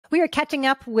We are catching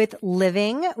up with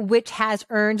Living, which has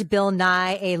earned Bill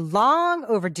Nighy a long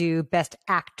overdue Best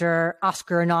Actor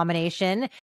Oscar nomination.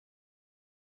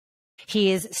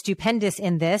 He is stupendous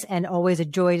in this and always a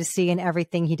joy to see in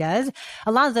everything he does.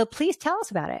 Alonso, please tell us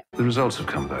about it. The results have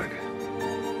come back.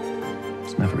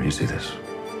 It's never easy, this.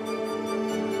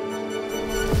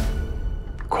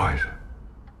 Quite.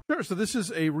 Sure. So this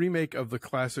is a remake of the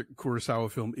classic Kurosawa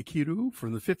film Ikiru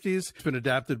from the 50s. It's been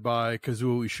adapted by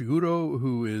Kazuo Ishiguro,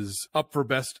 who is up for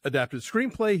Best Adapted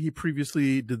Screenplay. He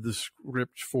previously did the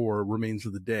script for Remains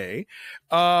of the Day.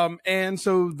 And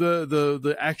so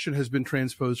the action has been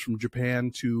transposed from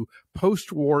Japan to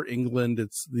post-war England.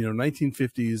 It's,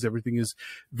 1950s. Everything is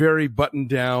very buttoned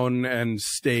down and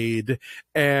staid.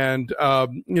 And,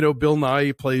 Bill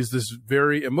Nighy plays this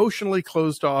very emotionally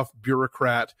closed off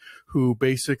bureaucrat who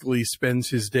basically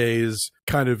spends his days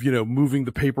kind of, moving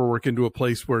the paperwork into a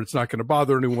place where it's not going to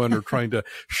bother anyone or trying to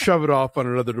shove it off on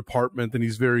another department. And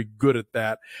he's very good at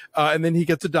that. And then he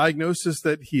gets a diagnosis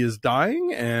that he is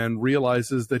dying and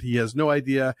realizes that he has no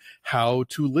idea how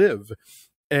to live.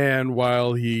 And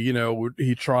while he,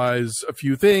 he tries a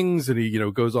few things and he,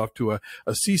 goes off to a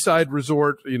seaside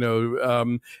resort,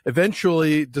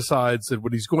 eventually decides that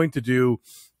what he's going to do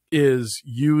is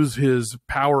use his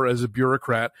power as a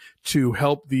bureaucrat to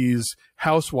help these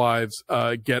housewives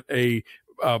get the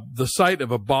site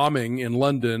of a bombing in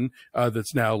London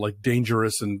that's now like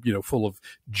dangerous and full of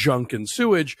junk and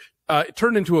sewage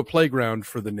turned into a playground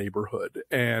for the neighborhood,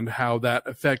 and how that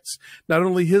affects not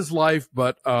only his life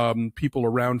but people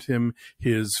around him,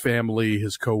 his family,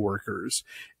 his coworkers.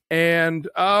 And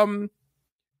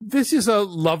this is a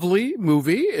lovely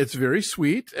movie. It's very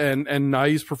sweet, and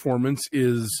Nighy's performance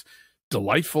is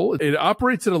delightful. It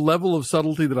operates at a level of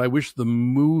subtlety that I wish the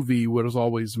movie was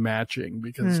always matching,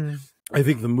 because I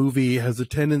think the movie has a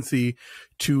tendency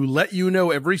to let you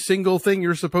know every single thing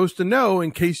you're supposed to know in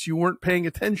case you weren't paying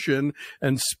attention,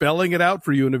 and spelling it out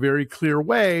for you in a very clear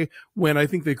way, when I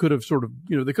think they could have sort of,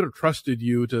 they could have trusted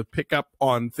you to pick up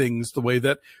on things the way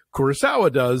that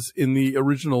Kurosawa does in the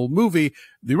original movie.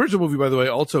 The original movie, by the way,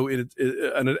 also an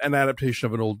adaptation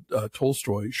of an old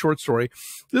Tolstoy short story.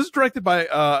 This is directed by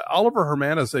Oliver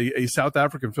Hermanus, a South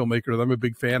African filmmaker that I'm a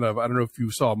big fan of. I don't know if you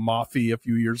saw Moffy a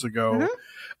few years ago.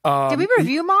 Did we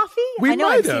review Moffy? We I know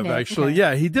might I've have, seen it. actually. Okay.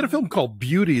 Yeah, he did a film called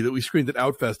Beauty that we screened at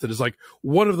Outfest that is like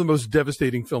one of the most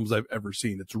devastating films I've ever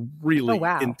seen. It's really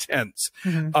intense.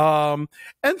 And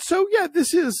so, yeah,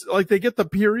 this is like, they get the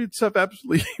period stuff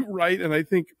absolutely right. And I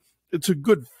think it's a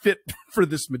good fit for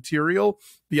this material.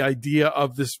 The idea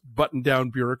of this button down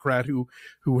bureaucrat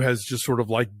who has just sort of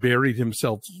like buried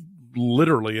himself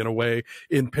literally in a way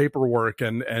in paperwork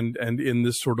and in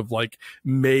this sort of like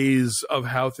maze of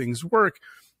how things work.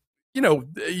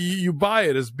 You buy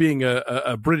it as being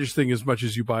a British thing as much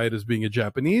as you buy it as being a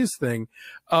Japanese thing.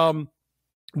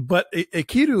 But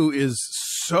Ikiru is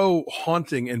so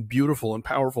haunting and beautiful and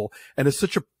powerful, and it's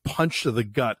such a punch to the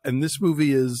gut. And this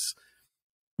movie is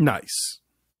nice.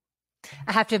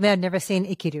 I have to admit, I've never seen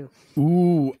Ikiru.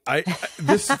 Ooh,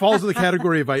 this falls in the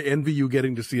category of I envy you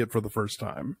getting to see it for the first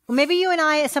time. Well, maybe you and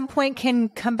I at some point can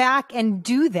come back and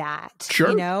do that.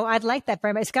 Sure. I'd like that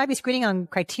very much. It's got to be screening on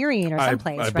Criterion or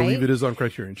someplace, right? I believe it is on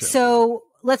Criterion Channel. So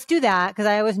let's do that, because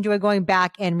I always enjoy going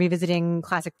back and revisiting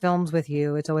classic films with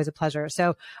you. It's always a pleasure.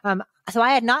 So I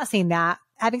had not seen that.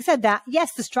 Having said that,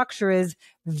 yes, the structure is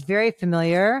very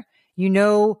familiar.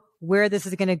 Where this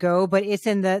is going to go, but it's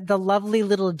in the lovely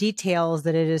little details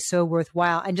that it is so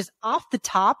worthwhile. And just off the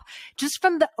top, just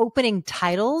from the opening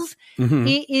titles,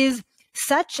 it is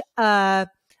such a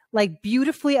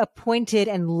beautifully appointed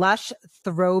and lush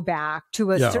throwback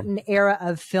to a certain era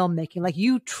of filmmaking. Like,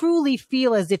 you truly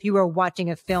feel as if you were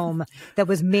watching a film that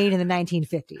was made in the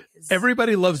 1950s.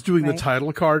 Everybody loves doing the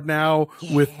title card now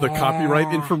with the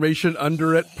copyright information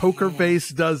under it. Poker Face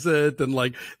does it.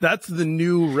 And that's the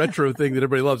new retro thing that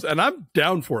everybody loves. And I'm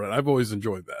down for it. I've always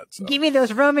enjoyed that. So. Give me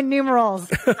those Roman numerals.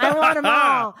 I want them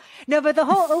all. No, but the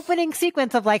whole opening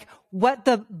sequence of what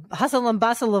the hustle and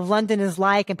bustle of London is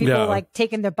like, and people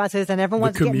taking their buses, and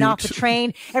everyone's getting off the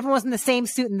train. Everyone's in the same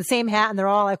suit and the same hat, and they're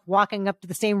all walking up to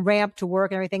the same ramp to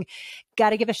work and everything.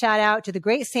 Got to give a shout out to the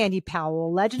great Sandy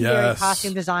Powell, legendary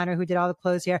costume designer who did all the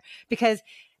clothes here, because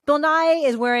Bill Nighy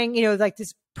is wearing,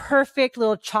 this perfect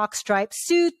little chalk stripe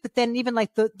suit, but then even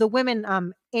the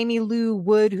women, Aimee Lou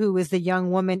Wood, who is the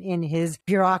young woman in his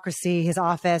bureaucracy, his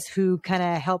office, who kind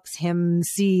of helps him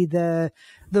see the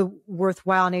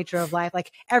worthwhile nature of life.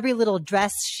 Every little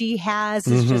dress she has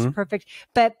is just perfect,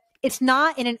 but it's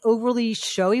not in an overly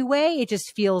showy way. It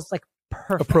just feels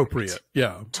perfect. Appropriate.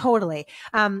 Yeah. Totally.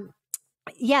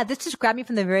 This just grabbed me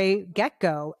from the very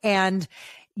get-go. And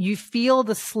you feel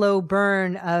the slow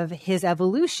burn of his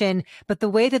evolution, but the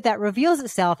way that reveals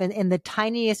itself in the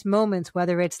tiniest moments,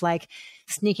 whether it's like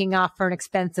sneaking off for an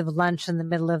expensive lunch in the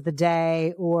middle of the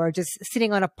day, or just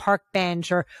sitting on a park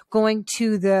bench, or going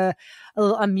to the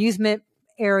amusement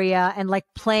area and like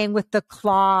playing with the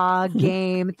claw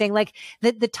game thing, like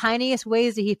the tiniest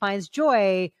ways that he finds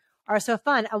joy are so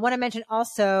fun. I want to mention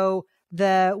also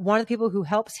one of the people who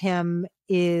helps him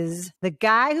is the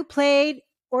guy who played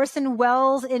Orson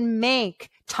Welles in Mank,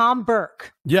 Tom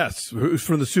Burke. Yes, who's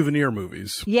from the Souvenir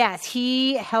movies. Yes,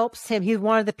 he helps him. He's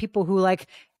one of the people who like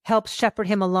helps shepherd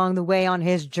him along the way on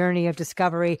his journey of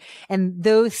discovery. And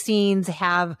those scenes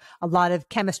have a lot of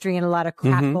chemistry and a lot of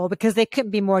crackle because they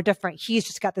couldn't be more different. He's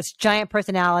just got this giant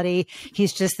personality.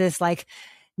 He's just this like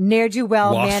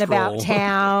ne'er-do-well man about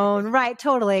town. Right,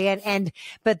 totally.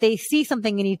 But they see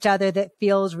something in each other that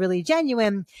feels really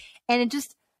genuine. And it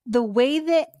just, the way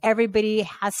that everybody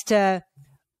has to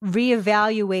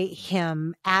reevaluate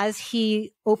him as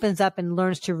he opens up and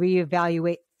learns to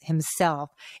reevaluate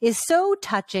himself is so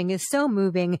touching, is so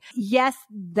moving. Yes,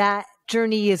 that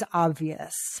journey is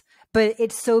obvious, but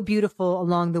it's so beautiful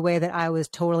along the way that I was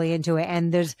totally into it.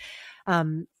 And there's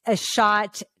a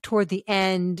shot toward the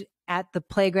end at the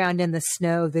playground in the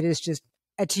snow that is just,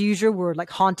 to use your word,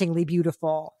 like hauntingly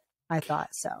beautiful. I thought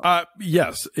so.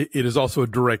 Yes, it is also a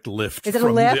direct lift is it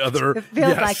from a lift? the other. It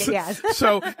feels like it, yes.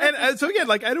 so again,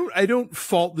 like I don't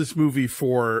fault this movie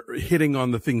for hitting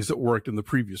on the things that worked in the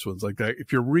previous ones. Like that,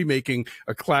 if you're remaking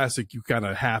a classic, you kind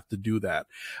of have to do that.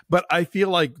 But I feel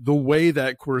like the way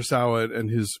that Kurosawa and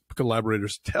his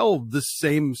collaborators tell this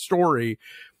same story,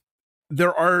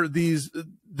 there are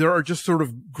just sort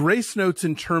of grace notes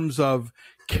in terms of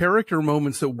character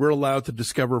moments that we're allowed to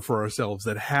discover for ourselves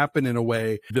that happen in a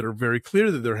way that are very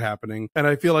clear that they're happening. And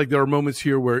I feel like there are moments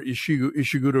here where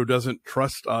Ishiguro doesn't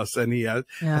trust us, and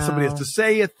somebody has to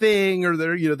say a thing, or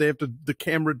the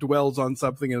camera dwells on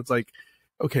something, and it's like,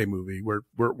 okay, movie,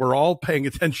 we're all paying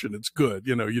attention. It's good.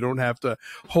 You don't have to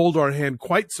hold our hand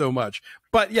quite so much.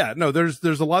 But yeah, no,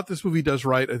 there's a lot this movie does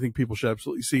right. I think people should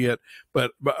absolutely see it.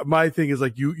 But my thing is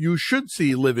like, you should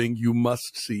see Living. You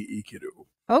must see Ikiru.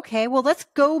 Okay, well, let's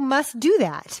go must do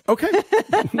that. Okay.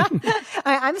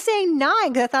 I'm saying 9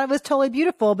 because I thought it was totally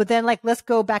beautiful, but then like, let's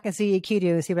go back and see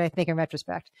Ikiru and see what I think in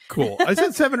retrospect. Cool. I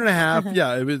said 7.5.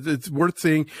 Yeah, it's worth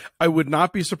seeing. I would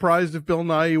not be surprised if Bill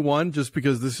Nighy won, just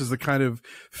because this is the kind of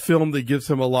film that gives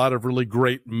him a lot of really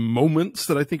great moments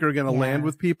that I think are going to land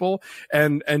with people.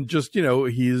 And just,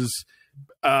 he's,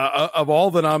 of all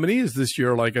the nominees this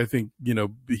year, like I think,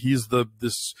 he's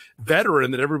this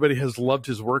veteran that everybody has loved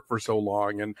his work for so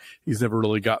long, and he's never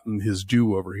really gotten his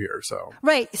due over here. So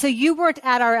right. So you weren't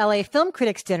at our LA Film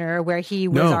Critics dinner where he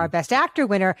was our Best Actor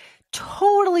winner.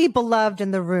 Totally beloved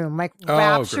in the room, like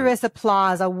rapturous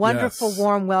applause, a wonderful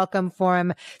warm welcome for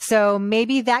him. So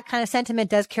maybe that kind of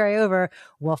sentiment does carry over.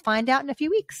 We'll find out in a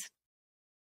few weeks.